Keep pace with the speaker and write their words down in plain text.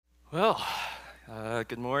Well,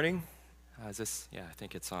 good morning. I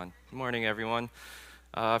think it's on. Good morning, everyone.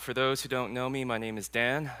 For those who don't know me, my name is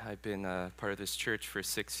Dan. I've been part of this church for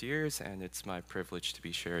 6 years, and it's my privilege to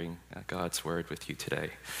be sharing God's word with you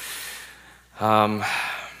today. Um,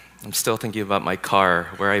 I'm still thinking about my car,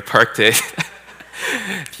 where I parked it.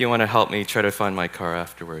 If you want to help me try to find my car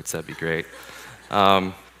afterwards, that'd be great.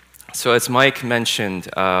 Um, so, as Mike mentioned,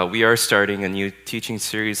 we are starting a new teaching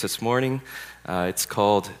series this morning. It's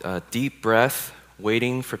called Deep Breath,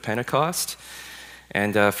 Waiting for Pentecost.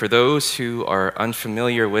 And for those who are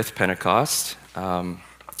unfamiliar with Pentecost,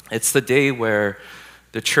 it's the day where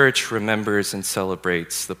the church remembers and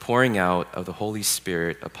celebrates the pouring out of the Holy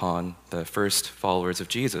Spirit upon the first followers of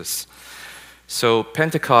Jesus. So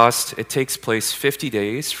Pentecost, it takes place 50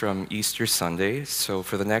 days from Easter Sunday. So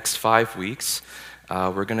for the next 5 weeks,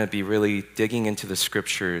 we're going to be really digging into the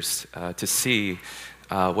scriptures to see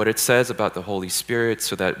what it says about the Holy Spirit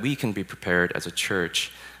so that we can be prepared as a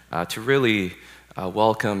church to really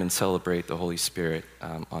welcome and celebrate the Holy Spirit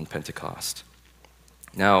on Pentecost.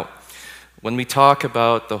 Now, when we talk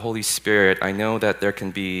about the Holy Spirit, I know that there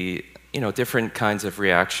can be different kinds of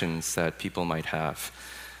reactions that people might have.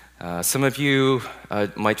 Some of you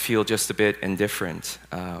might feel just a bit indifferent.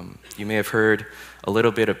 You may have heard a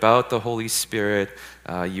little bit about the Holy Spirit.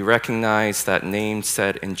 You recognize that name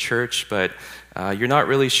said in church, but you're not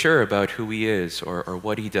really sure about who he is or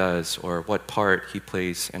what he does or what part he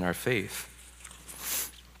plays in our faith.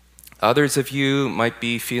 Others of you might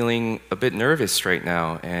be feeling a bit nervous right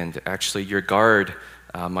now, and actually your guard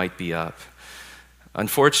might be up.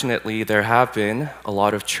 Unfortunately, there have been a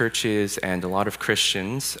lot of churches and a lot of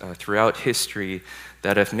Christians throughout history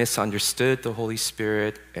that have misunderstood the Holy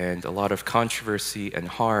Spirit, and a lot of controversy and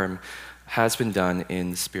harm has been done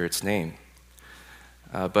in the Spirit's name.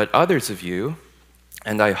 But others of you,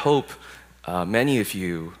 and I hope many of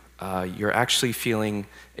you, you're actually feeling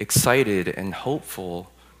excited and hopeful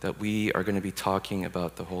that we are going to be talking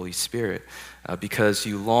about the Holy Spirit because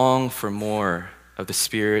you long for more of the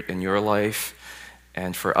Spirit in your life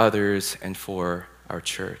and for others and for our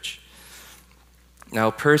church. Now,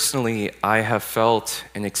 personally, I have felt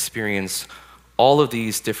and experienced all of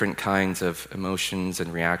these different kinds of emotions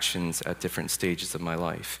and reactions at different stages of my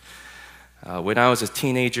life. When I was a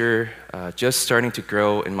teenager, just starting to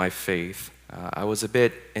grow in my faith, I was a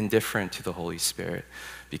bit indifferent to the Holy Spirit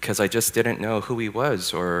because I just didn't know who he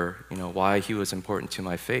was or why he was important to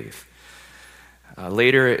my faith.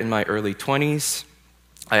 Later in my early 20s,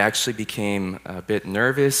 I actually became a bit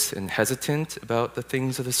nervous and hesitant about the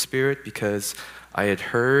things of the Spirit because I had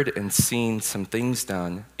heard and seen some things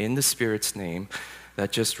done in the Spirit's name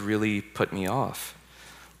that just really put me off.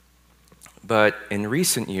 But in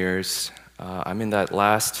recent years, I'm in that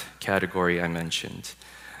last category I mentioned.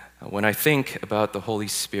 When I think about the Holy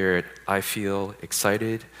Spirit, I feel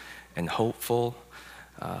excited and hopeful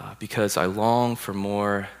because I long for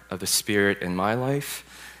more of the Spirit in my life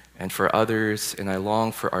and for others, and I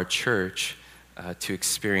long for our church to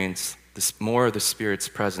experience more of the Spirit's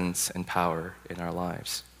presence and power in our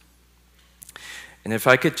lives. And if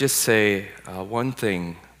I could just say one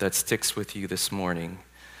thing that sticks with you this morning,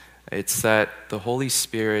 it's that the Holy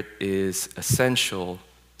Spirit is essential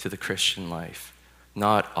to the Christian life,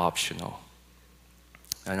 not optional.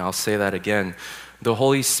 And I'll say that again. The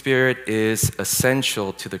Holy Spirit is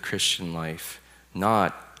essential to the Christian life,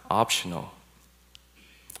 not optional.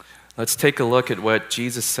 Let's take a look at what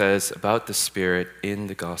Jesus says about the Spirit in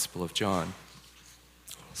the Gospel of John.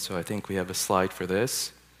 So I think we have a slide for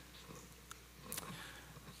this.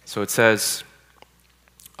 So it says,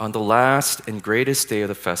 "On the last and greatest day of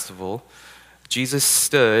the festival, Jesus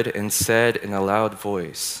stood and said in a loud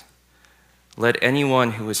voice, 'Let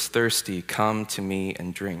anyone who is thirsty come to me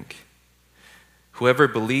and drink. Whoever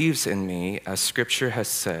believes in me, as Scripture has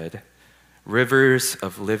said, rivers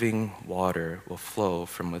of living water will flow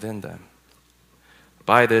from within them.'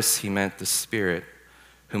 By this he meant the Spirit,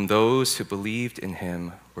 whom those who believed in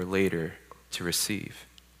him were later to receive."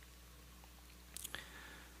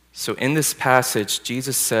 So in this passage,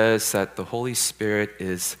 Jesus says that the Holy Spirit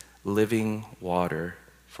is living water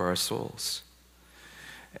for our souls.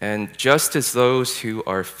 And just as those who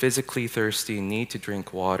are physically thirsty need to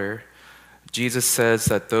drink water, Jesus says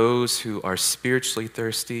that those who are spiritually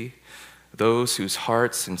thirsty, those whose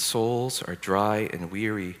hearts and souls are dry and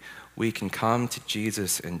weary, we can come to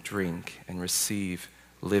Jesus and drink and receive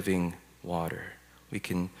living water. We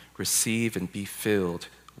can receive and be filled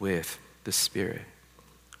with the Spirit.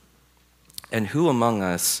 And who among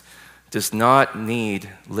us does not need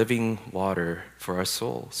living water for our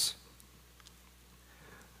souls?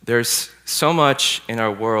 There's so much in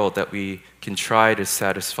our world that we can try to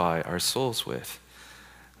satisfy our souls with.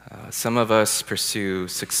 Some of us pursue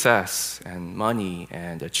success and money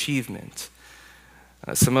and achievement.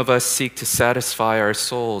 Some of us seek to satisfy our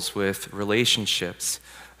souls with relationships,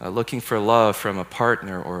 looking for love from a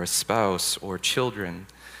partner or a spouse or children.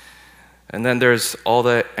 And then there's all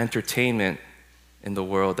the entertainment in the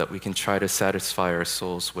world that we can try to satisfy our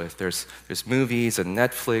souls with. There's movies and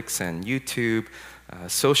Netflix and YouTube,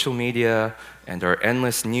 social media, and our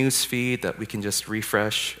endless news feed that we can just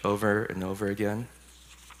refresh over and over again.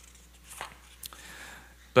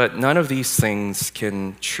 But none of these things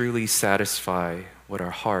can truly satisfy what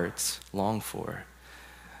our hearts long for.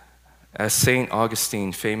 As St.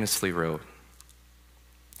 Augustine famously wrote,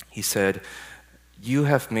 he said, "You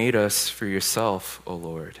have made us for yourself, O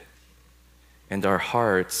Lord, and our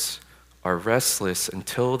hearts are restless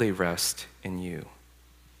until they rest in you."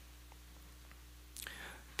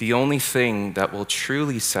 The only thing that will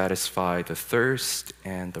truly satisfy the thirst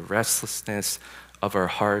and the restlessness of our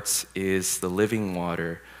hearts is the living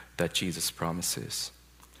water that Jesus promises,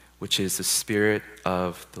 which is the Spirit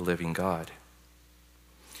of the living God.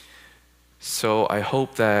 So I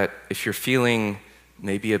hope that if you're feeling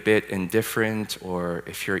maybe a bit indifferent, or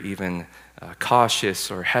if you're even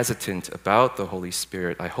cautious or hesitant about the Holy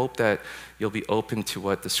Spirit, I hope that you'll be open to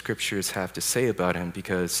what the scriptures have to say about him,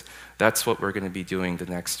 because that's what we're going to be doing the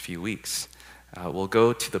next few weeks. We'll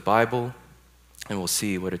go to the Bible and we'll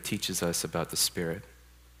see what it teaches us about the Spirit.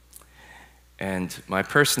 And my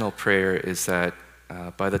personal prayer is that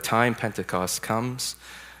by the time Pentecost comes,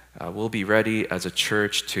 we'll be ready as a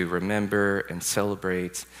church to remember and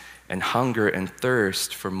celebrate and hunger and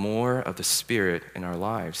thirst for more of the Spirit in our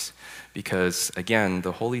lives. Because, again,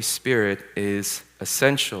 the Holy Spirit is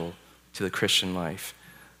essential to the Christian life,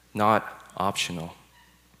 not optional.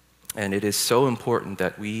 And it is so important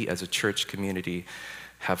that we as a church community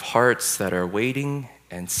have hearts that are waiting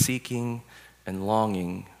and seeking and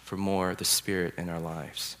longing for more of the Spirit in our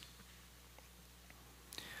lives.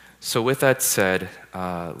 So with that said,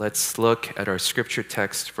 let's look at our scripture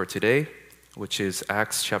text for today, which is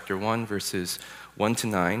Acts chapter 1, verses 1 to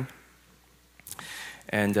 9.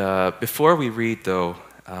 And before we read, though,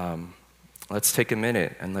 let's take a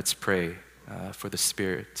minute and let's pray for the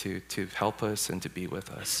Spirit to help us and to be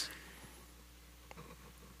with us.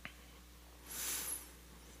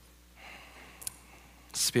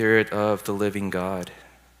 Spirit of the living God,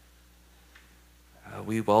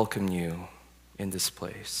 we welcome you in this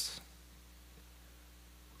place.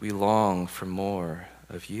 We long for more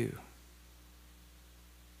of you.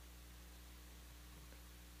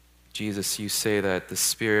 Jesus, you say that the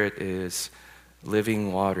Spirit is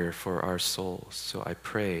living water for our souls. So I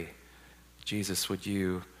pray, Jesus, would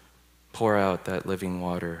you pour out that living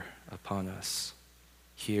water upon us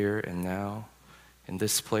here and now in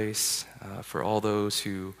this place. For all those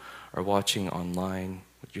who are watching online,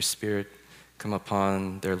 would your Spirit come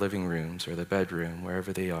upon their living rooms or their bedroom,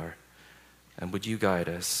 wherever they are. And would you guide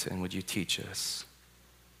us and would you teach us?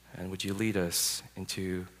 And would you lead us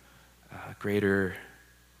into greater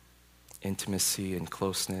intimacy and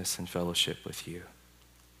closeness and fellowship with you?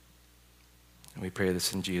 And we pray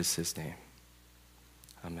this in Jesus' name.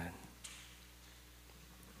 Amen.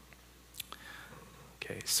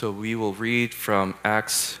 Okay, so we will read from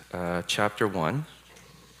Acts chapter 1.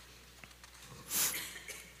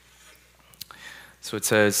 So it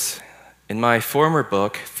says, "In my former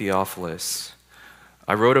book, Theophilus,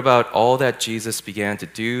 I wrote about all that Jesus began to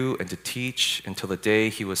do and to teach until the day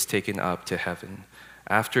he was taken up to heaven,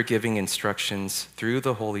 after giving instructions through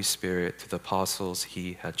the Holy Spirit to the apostles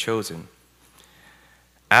he had chosen.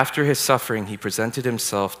 After his suffering, he presented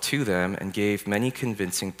himself to them and gave many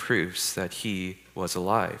convincing proofs that he was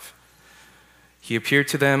alive. He appeared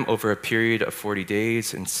to them over a period of 40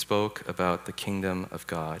 days and spoke about the kingdom of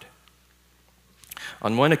God.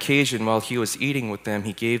 On one occasion, while he was eating with them,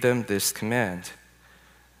 he gave them this command: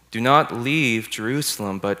 'Do not leave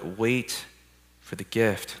Jerusalem, but wait for the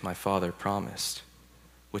gift my Father promised,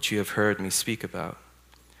 which you have heard me speak about.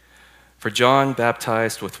 For John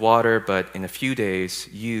baptized with water, but in a few days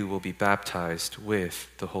you will be baptized with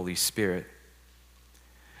the Holy Spirit.'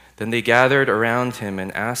 Then they gathered around him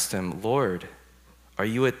and asked him, 'Lord, are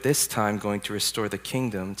you at this time going to restore the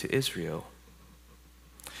kingdom to Israel?'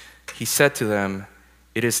 He said to them,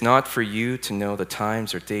 'It is not for you to know the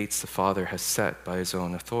times or dates the Father has set by his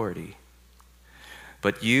own authority.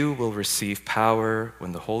 But you will receive power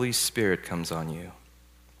when the Holy Spirit comes on you.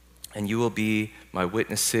 And you will be my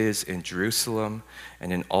witnesses in Jerusalem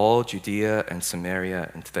and in all Judea and Samaria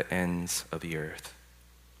and to the ends of the earth.'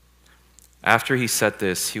 After he said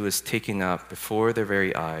this, he was taken up before their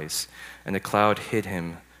very eyes, and a cloud hid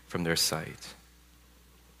him from their sight.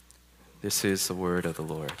 This is the word of the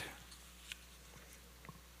Lord.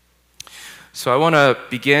 So I want to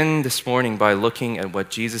begin this morning by looking at what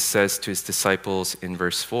Jesus says to his disciples in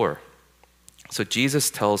verse 4. So Jesus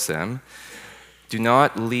tells them, "Do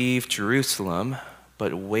not leave Jerusalem,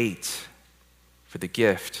 but wait for the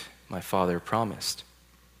gift my Father promised."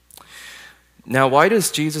 Now, why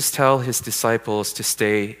does Jesus tell his disciples to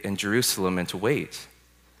stay in Jerusalem and to wait?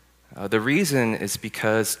 The reason is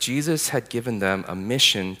because Jesus had given them a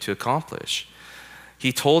mission to accomplish.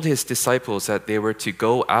 He told his disciples that they were to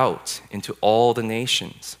go out into all the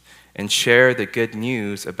nations and share the good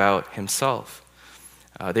news about himself.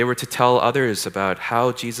 They were to tell others about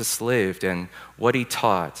how Jesus lived and what he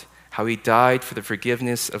taught, how he died for the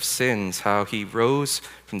forgiveness of sins, how he rose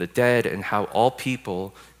from the dead, and how all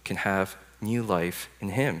people can have new life in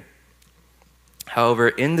him. However,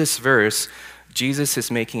 in this verse, Jesus is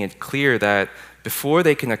making it clear that before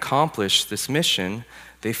they can accomplish this mission,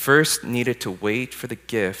 they first needed to wait for the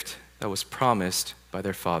gift that was promised by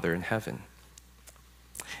their Father in heaven.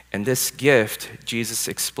 And this gift, Jesus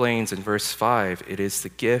explains in verse 5, it is the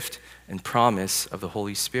gift and promise of the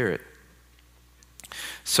Holy Spirit.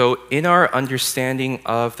 So in our understanding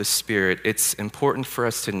of the Spirit, it's important for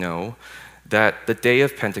us to know that the day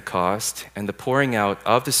of Pentecost and the pouring out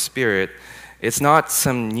of the Spirit, it's not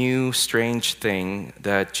some new, strange thing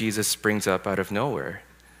that Jesus brings up out of nowhere.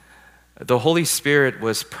 The Holy Spirit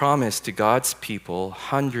was promised to God's people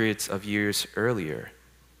hundreds of years earlier.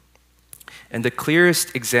 And the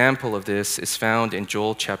clearest example of this is found in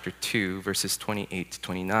Joel chapter 2, verses 28 to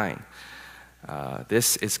 29.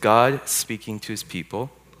 This is God speaking to his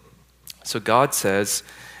people. So God says,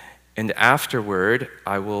 "And afterward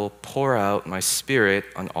I will pour out my Spirit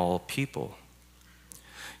on all people.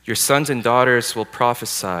 Your sons and daughters will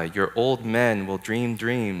prophesy, your old men will dream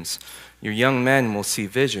dreams, your young men will see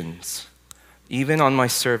visions. Even on my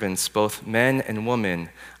servants, both men and women,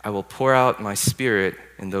 I will pour out my Spirit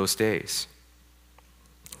in those days."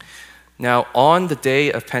 Now, on the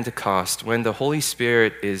day of Pentecost, when the Holy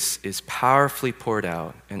Spirit is powerfully poured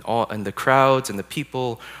out, and the crowds and the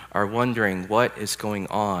people are wondering what is going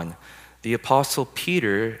on, the Apostle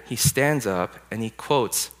Peter, he stands up and he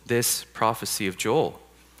quotes this prophecy of Joel.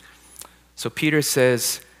 So Peter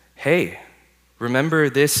says, "Hey, remember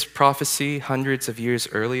this prophecy hundreds of years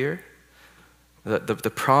earlier?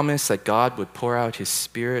 The promise that God would pour out his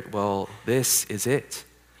Spirit, well, this is it.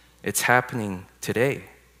 It's happening today."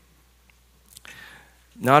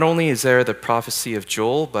 Not only is there the prophecy of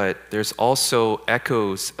Joel, but there's also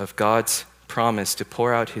echoes of God's promise to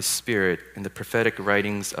pour out his Spirit in the prophetic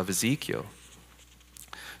writings of Ezekiel.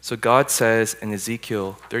 So God says in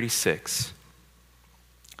Ezekiel 36,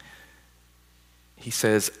 he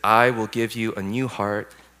says, "I will give you a new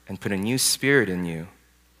heart and put a new spirit in you.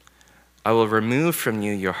 I will remove from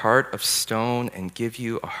you your heart of stone and give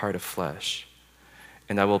you a heart of flesh.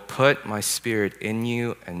 And I will put my Spirit in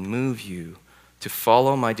you and move you to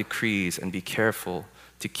follow my decrees and be careful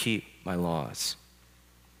to keep my laws."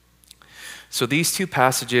 So these two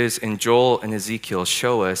passages in Joel and Ezekiel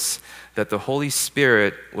show us that the Holy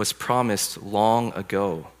Spirit was promised long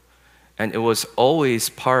ago, and it was always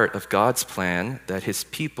part of God's plan that his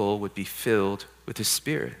people would be filled with his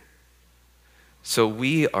Spirit. So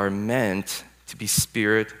we are meant to be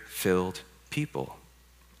Spirit-filled people.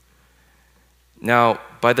 Now,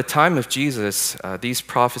 by the time of Jesus, these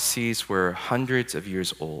prophecies were hundreds of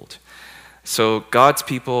years old. So God's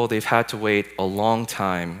people, they've had to wait a long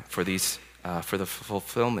time for the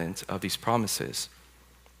fulfillment of these promises.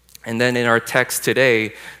 And then in our text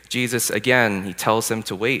today, Jesus, again, he tells them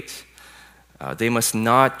to wait. They must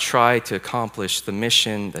not try to accomplish the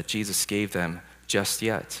mission that Jesus gave them just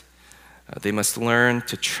yet. They must learn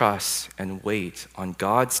to trust and wait on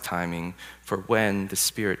God's timing for when the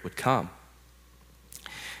Spirit would come.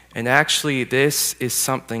 And actually, this is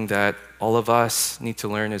something that all of us need to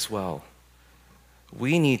learn as well.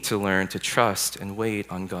 We need to learn to trust and wait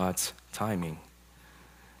on God's timing.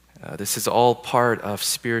 This is all part of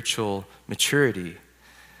spiritual maturity.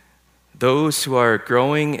 Those who are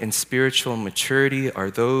growing in spiritual maturity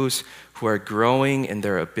are those who are growing in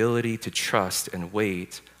their ability to trust and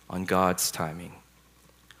wait on God's timing.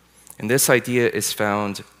 And this idea is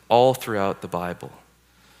found all throughout the Bible.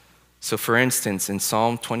 So for instance, in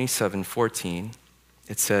Psalm 27:14,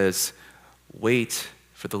 it says, "Wait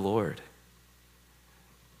for the Lord.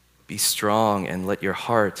 Be strong and let your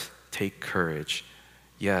heart take courage.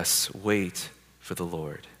 Yes, wait for the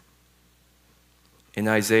Lord." In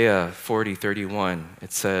Isaiah 40:31,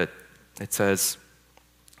 it says,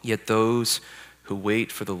 Yet those who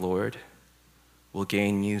wait for the Lord will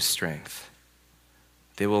gain new strength.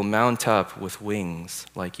 They will mount up with wings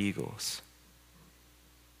like eagles.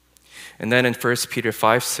 And then in 1 Peter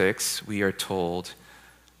 5:6, we are told,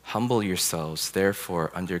 "Humble yourselves,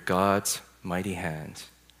 therefore, under God's mighty hand,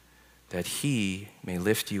 that he may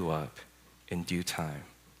lift you up in due time."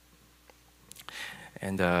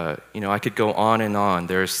 And, I could go on and on.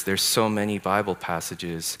 There's so many Bible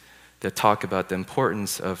passages that talk about the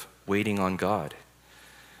importance of waiting on God.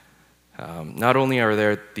 Not only are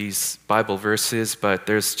there these Bible verses, but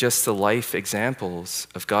there's just the life examples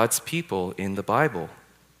of God's people in the Bible.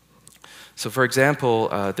 So, for example,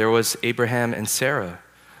 there was Abraham and Sarah,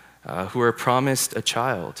 who were promised a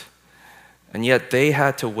child, and yet they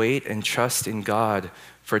had to wait and trust in God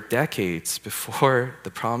for decades before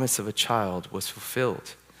the promise of a child was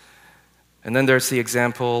fulfilled. And then there's the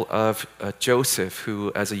example of Joseph,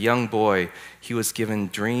 who, as a young boy, he was given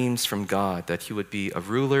dreams from God that he would be a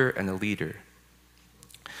ruler and a leader.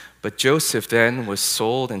 But Joseph then was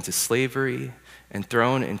sold into slavery and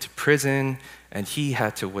thrown into prison, and he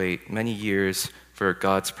had to wait many years for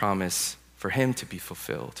God's promise for him to be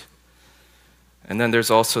fulfilled. And then there's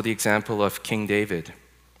also the example of King David,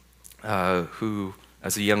 who,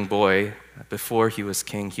 as a young boy, before he was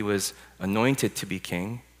king, he was anointed to be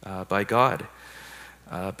king by God.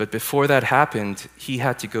 But before that happened, he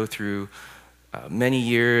had to go through many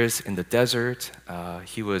years in the desert.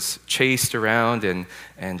 He was chased around,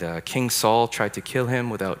 and King Saul tried to kill him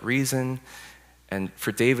without reason. And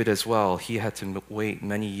for David as well, he had to wait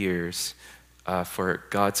many years for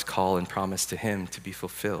God's call and promise to him to be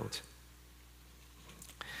fulfilled.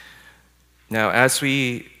 Now, as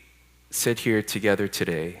we sit here together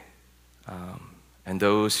today, and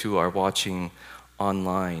those who are watching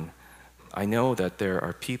online, I know that there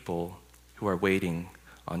are people who are waiting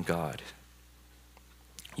on God.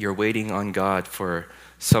 You're waiting on God for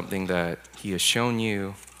something that He has shown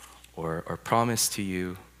you or promised to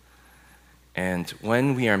you. And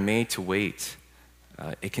when we are made to wait,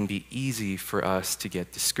 it can be easy for us to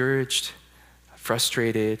get discouraged,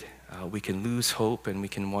 frustrated. We can lose hope, and we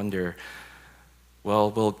can wonder,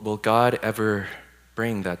 well, will God ever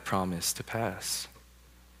bring that promise to pass?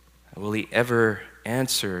 Will He ever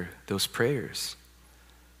answer those prayers?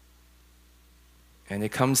 And it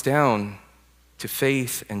comes down to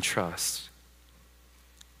faith and trust.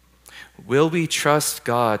 Will we trust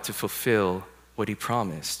God to fulfill what He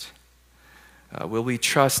promised? Will we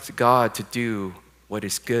trust God to do what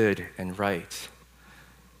is good and right?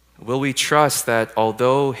 Will we trust that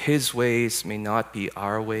although His ways may not be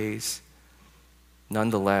our ways,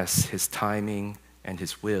 nonetheless His timing and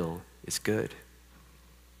His will is good?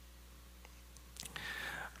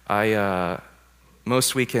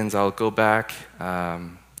 Most weekends I'll go back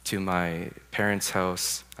to my parents'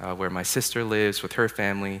 house where my sister lives with her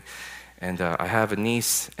family, and I have a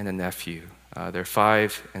niece and a nephew. They're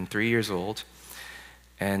 5 and 3 years old,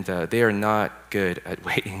 and they are not good at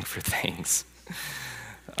waiting for things.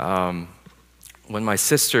 When my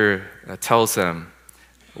sister tells them,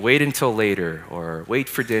 wait until later, or wait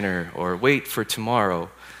for dinner, or wait for tomorrow,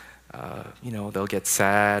 they'll get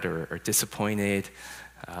sad or disappointed.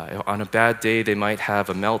 On a bad day, they might have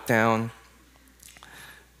a meltdown.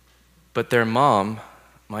 But their mom,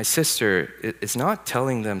 my sister, is not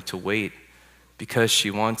telling them to wait because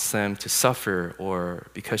she wants them to suffer or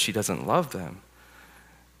because she doesn't love them.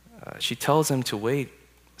 She tells them to wait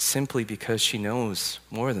simply because she knows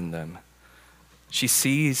more than them. She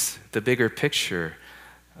sees the bigger picture.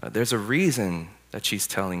 There's a reason that she's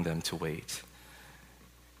telling them to wait.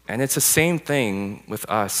 And it's the same thing with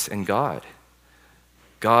us and God.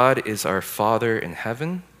 God is our Father in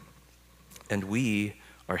heaven, and we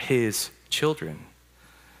are His children.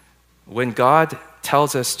 When God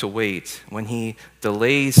tells us to wait, when He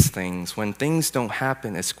delays things, when things don't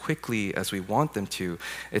happen as quickly as we want them to,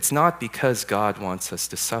 it's not because God wants us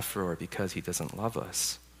to suffer or because He doesn't love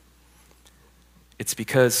us. It's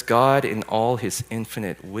because God, in all His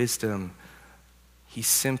infinite wisdom, He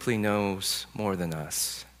simply knows more than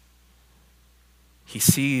us. He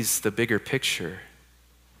sees the bigger picture.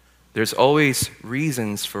 There's always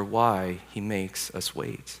reasons for why He makes us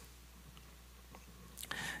wait.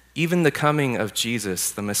 Even the coming of Jesus,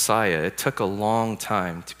 the Messiah, it took a long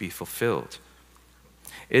time to be fulfilled.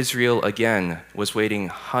 Israel, again, was waiting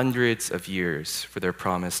hundreds of years for their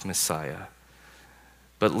promised Messiah.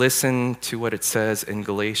 But listen to what it says in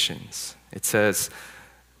Galatians. It says,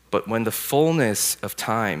 "But when the fullness of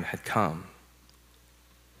time had come,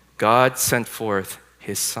 God sent forth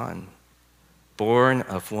His Son, born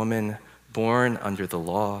of woman, born under the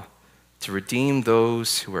law, to redeem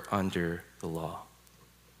those who were under the law."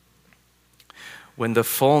 when the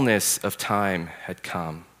fullness of time had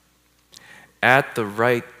come, at the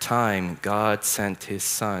right time, God sent his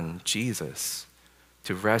Son, Jesus,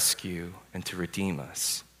 to rescue and to redeem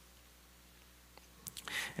us.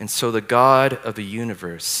 And so the God of the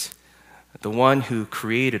universe, the one who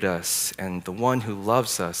created us and the one who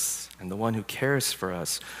loves us and the one who cares for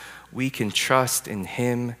us, we can trust in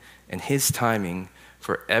him and his timing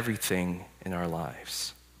for everything in our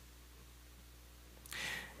lives.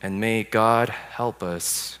 And may God help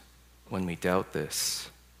us when we doubt this.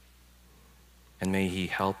 And may he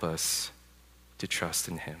help us to trust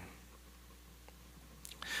in him.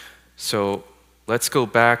 So let's go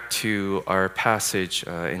back to our passage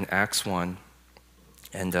in Acts 1,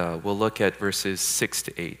 and we'll look at verses 6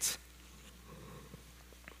 to 8.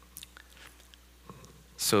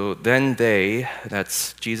 So then they,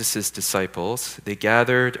 that's Jesus' disciples, they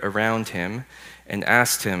gathered around him and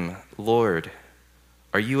asked him, "Lord,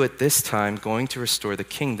 are you at this time going to restore the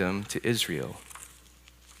kingdom to Israel?"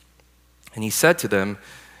 And he said to them,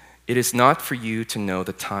 "It is not for you to know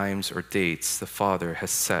the times or dates the Father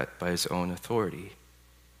has set by his own authority.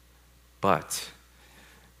 But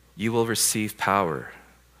you will receive power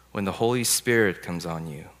when the Holy Spirit comes on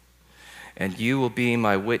you, and you will be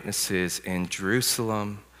my witnesses in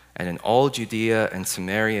Jerusalem and in all Judea and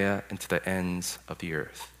Samaria and to the ends of the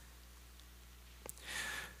earth."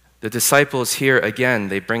 The disciples here again,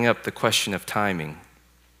 they bring up the question of timing.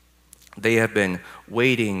 They have been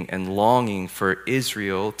waiting and longing for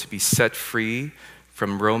Israel to be set free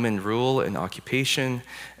from Roman rule and occupation,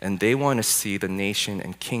 and they want to see the nation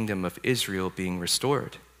and kingdom of Israel being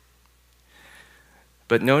restored.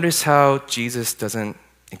 But notice how Jesus doesn't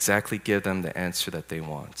exactly give them the answer that they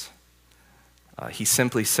want. He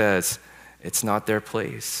simply says, it's not their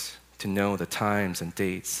place to know the times and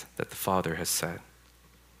dates that the Father has set.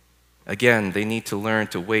 Again, they need to learn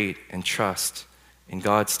to wait and trust in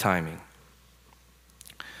God's timing.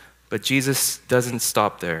 But Jesus doesn't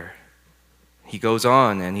stop there. He goes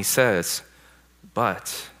on and he says,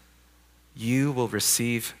 "But you will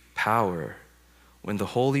receive power when the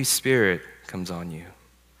Holy Spirit comes on you.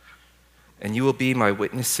 And you will be my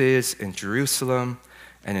witnesses in Jerusalem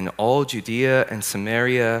and in all Judea and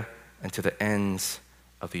Samaria and to the ends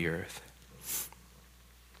of the earth."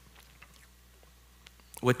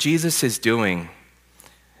 What Jesus is doing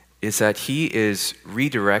is that he is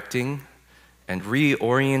redirecting and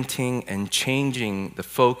reorienting and changing the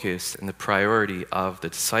focus and the priority of the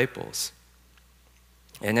disciples.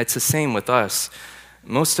 And it's the same with us.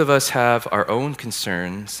 Most of us have our own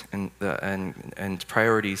concerns and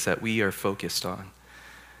priorities that we are focused on.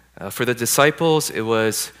 For the disciples, it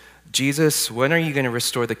was, "Jesus, when are you going to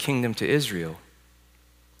restore the kingdom to Israel?"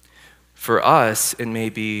 For us, it may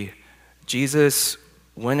be, "Jesus,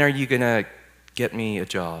 when are you going to get me a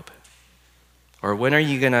job?" Or when are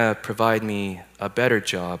you going to provide me a better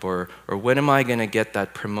job? Or when am I going to get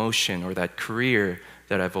that promotion or that career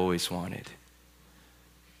that I've always wanted?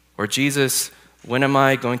 Or Jesus, when am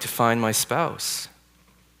I going to find my spouse?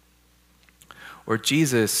 Or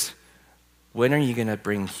Jesus, when are you going to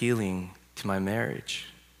bring healing to my marriage?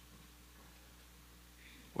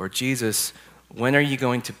 Or Jesus, when are you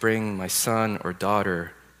going to bring my son or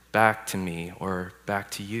daughter back to me or back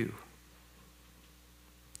to you?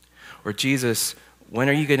 Or Jesus, when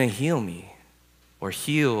are you going to heal me or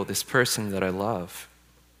heal this person that I love?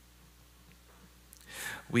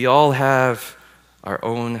 We all have our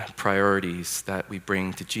own priorities that we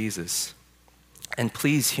bring to Jesus. And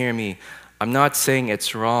please hear me, I'm not saying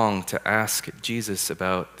it's wrong to ask Jesus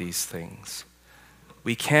about these things.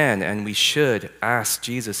 We can and we should ask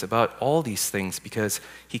Jesus about all these things because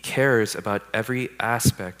he cares about every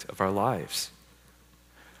aspect of our lives.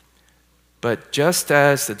 But just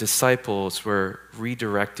as the disciples were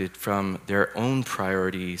redirected from their own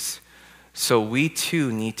priorities, so we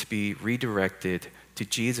too need to be redirected to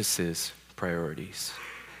Jesus' priorities.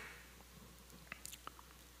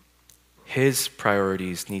 His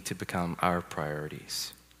priorities need to become our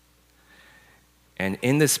priorities. And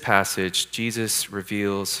in this passage, Jesus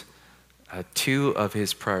reveals two of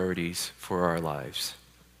his priorities for our lives.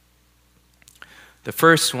 The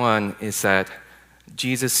first one is that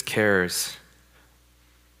Jesus cares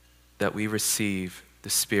that we receive the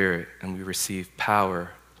Spirit and we receive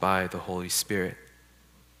power by the Holy Spirit.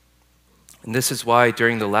 And this is why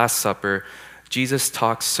during the Last Supper, Jesus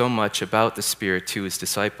talks so much about the Spirit to his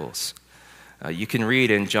disciples. You can read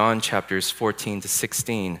in John chapters 14 to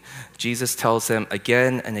 16, Jesus tells them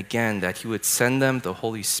again and again that he would send them the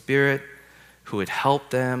Holy Spirit who would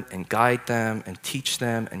help them and guide them and teach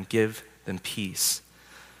them and give them peace.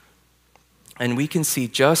 And we can see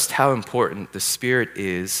just how important the Spirit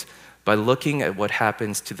is by looking at what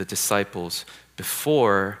happens to the disciples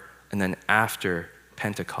before and then after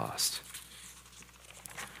Pentecost.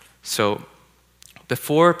 So,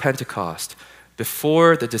 before Pentecost,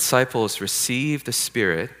 before the disciples received the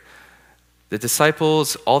Spirit, the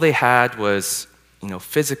disciples, all they had was,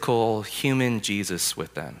 physical, human Jesus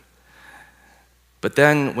with them. But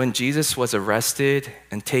then when Jesus was arrested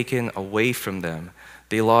and taken away from them,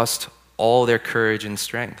 they lost all their courage and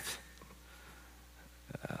strength.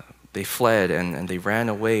 They fled and they ran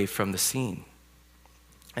away from the scene.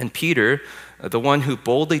 And Peter, the one who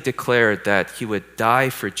boldly declared that he would die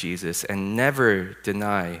for Jesus and never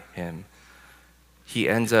deny him, he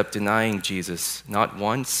ends up denying Jesus not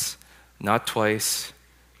once, not twice,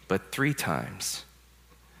 but 3 times.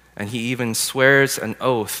 And he even swears an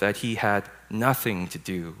oath that he had nothing to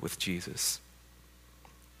do with Jesus.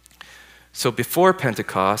 So before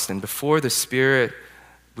Pentecost and before the Spirit,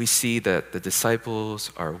 we see that the disciples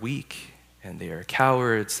are weak and they are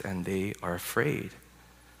cowards and they are afraid.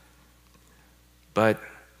 But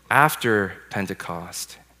after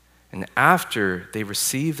Pentecost and after they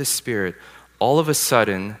receive the Spirit, all of a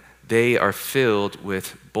sudden they are filled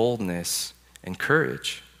with boldness and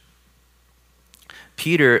courage.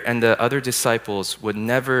 Peter and the other disciples would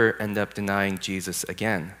never end up denying Jesus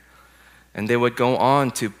again. And they would go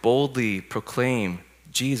on to boldly proclaim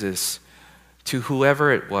Jesus to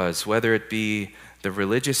whoever it was, whether it be the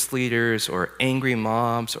religious leaders or angry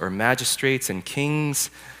mobs or magistrates and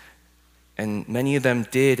kings. And many of them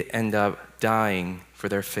did end up dying for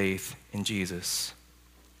their faith in Jesus.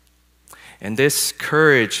 And this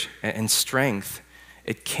courage and strength,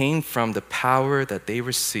 it came from the power that they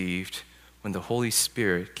received when the Holy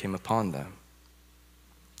Spirit came upon them.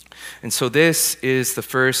 And so this is the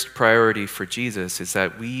first priority for Jesus, is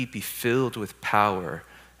that we be filled with power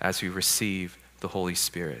as we receive the Holy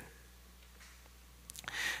Spirit.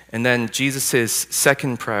 And then Jesus'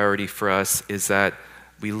 second priority for us is that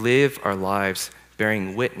we live our lives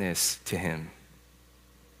bearing witness to him.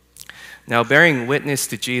 Now, bearing witness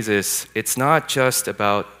to Jesus, it's not just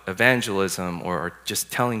about evangelism or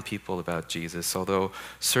just telling people about Jesus, although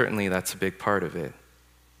certainly that's a big part of it.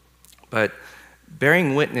 But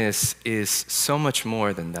bearing witness is so much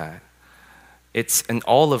more than that. It's an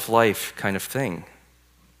all-of-life kind of thing.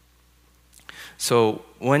 So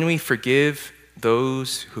when we forgive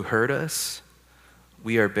those who hurt us,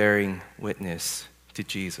 we are bearing witness to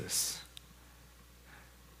Jesus.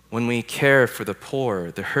 When we care for the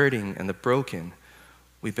poor, the hurting, and the broken,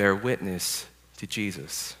 we bear witness to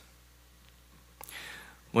Jesus.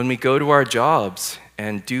 When we go to our jobs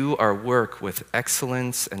and do our work with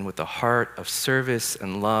excellence and with a heart of service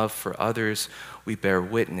and love for others, we bear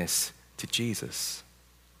witness to Jesus.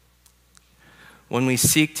 When we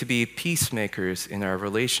seek to be peacemakers in our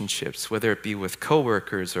relationships, whether it be with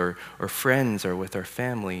coworkers or friends or with our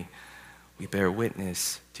family, we bear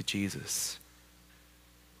witness to Jesus.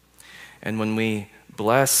 And when we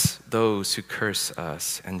bless those who curse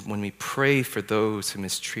us, and when we pray for those who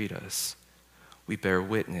mistreat us, we bear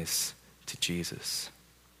witness to Jesus.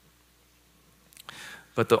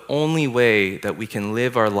 But the only way that we can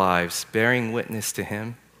live our lives bearing witness to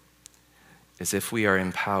him is if we are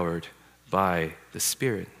empowered by the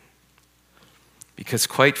Spirit. Because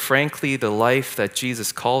quite frankly, the life that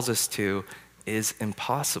Jesus calls us to is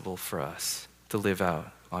impossible for us to live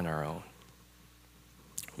out on our own.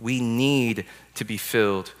 We need to be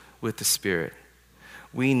filled with the Spirit.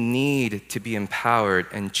 We need to be empowered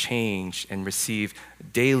and changed and receive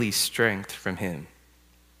daily strength from him.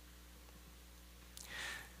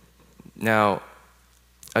 Now,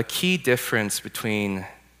 a key difference between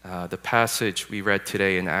the passage we read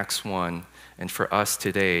today in Acts 1 and for us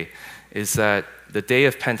today is that the day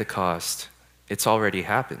of Pentecost, it's already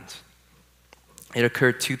happened. It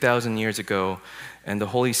occurred 2,000 years ago, and the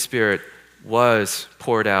Holy Spirit was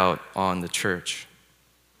poured out on the church.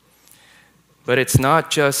 But it's not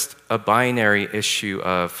just a binary issue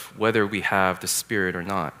of whether we have the Spirit or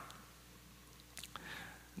not.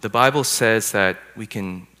 The Bible says that we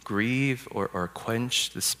can grieve or quench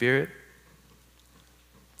the Spirit.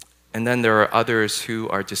 And then there are others who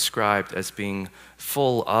are described as being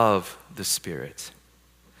full of the Spirit.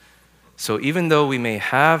 So even though we may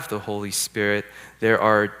have the Holy Spirit, there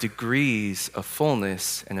are degrees of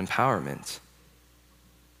fullness and empowerment.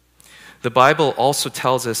 The Bible also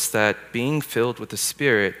tells us that being filled with the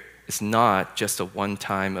Spirit is not just a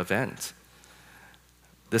one-time event.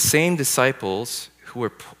 The same disciples who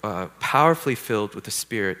were powerfully filled with the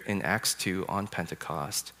Spirit in Acts 2 on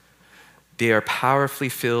Pentecost, they are powerfully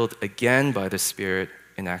filled again by the Spirit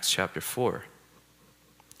in Acts chapter 4.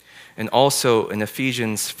 And also in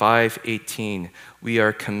Ephesians 5:18, we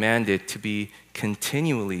are commanded to be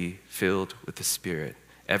continually filled with the Spirit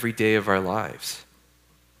every day of our lives.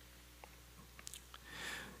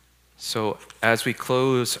 So as we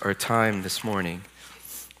close our time this morning,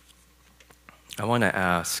 I want to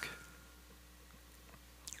ask,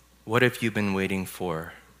 what have you been waiting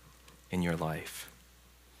for in your life?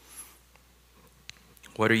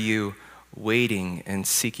 What are you waiting and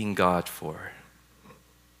seeking God for?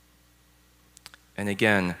 And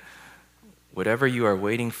again, whatever you are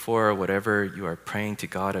waiting for, whatever you are praying to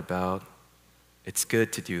God about, it's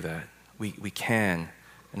good to do that. We can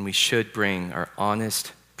and we should bring our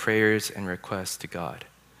honest prayers and requests to God.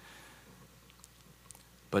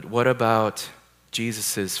 But what about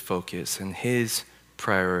Jesus' focus and his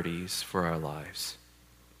priorities for our lives?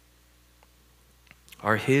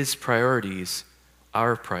 Are his priorities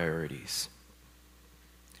our priorities?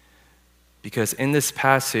 Because in this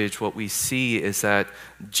passage, what we see is that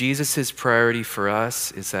Jesus' priority for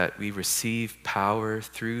us is that we receive power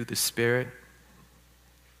through the Spirit,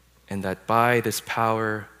 and that by this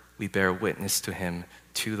power, we bear witness to him,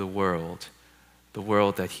 to the world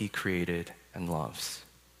that he created and loves.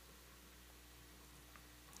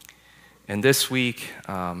 And this week,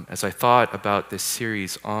 as I thought about this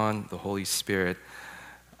series on the Holy Spirit,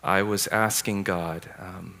 I was asking God,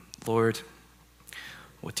 Lord,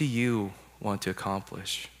 what do you want to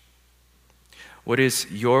accomplish? What is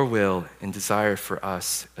your will and desire for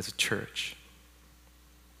us as a church?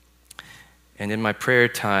 And in my prayer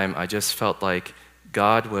time, I just felt like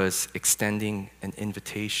God was extending an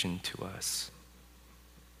invitation to us.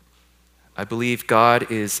 I believe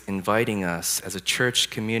God is inviting us as a church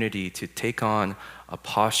community to take on a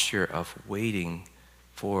posture of waiting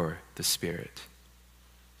for the Spirit.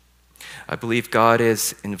 I believe God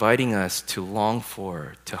is inviting us to long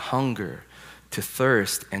for, to hunger, to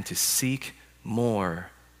thirst, and to seek more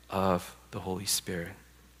of the Holy Spirit.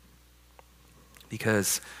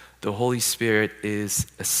 Because the Holy Spirit is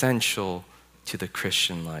essential to the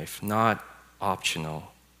Christian life, not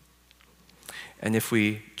optional. And if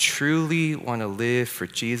we truly want to live for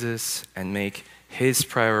Jesus and make his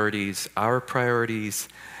priorities our priorities,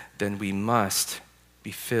 then we must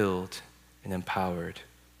be filled and empowered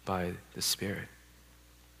by the Spirit.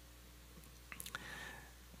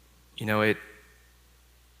 You know, it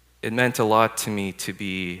meant a lot to me to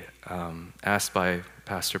be asked by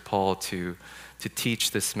Pastor Paul to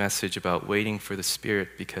teach this message about waiting for the Spirit,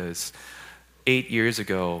 because 8 years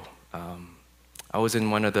ago, I was in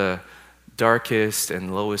one of the darkest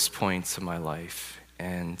and lowest points of my life.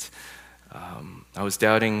 And I was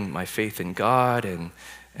doubting my faith in God and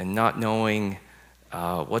not knowing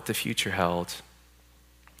what the future held.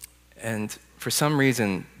 And for some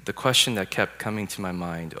reason, the question that kept coming to my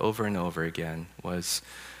mind over and over again was,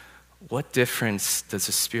 what difference does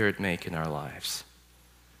the Spirit make in our lives?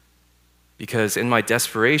 Because in my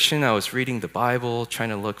desperation, I was reading the Bible, trying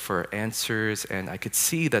to look for answers, and I could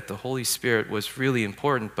see that the Holy Spirit was really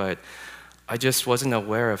important, but I just wasn't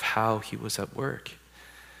aware of how he was at work.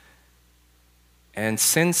 And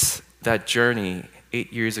since that journey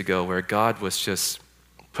 8 years ago, where God was just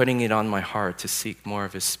putting it on my heart to seek more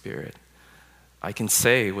of his Spirit, I can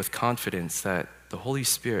say with confidence that the Holy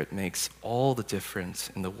Spirit makes all the difference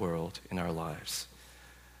in the world in our lives.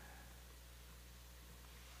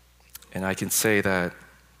 And I can say that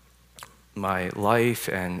my life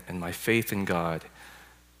and my faith in God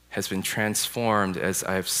has been transformed as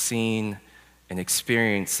I've seen and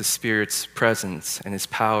experienced the Spirit's presence and his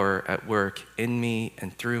power at work in me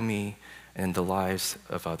and through me and in the lives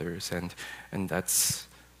of others. And that's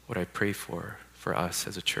what I pray for us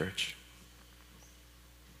as a church.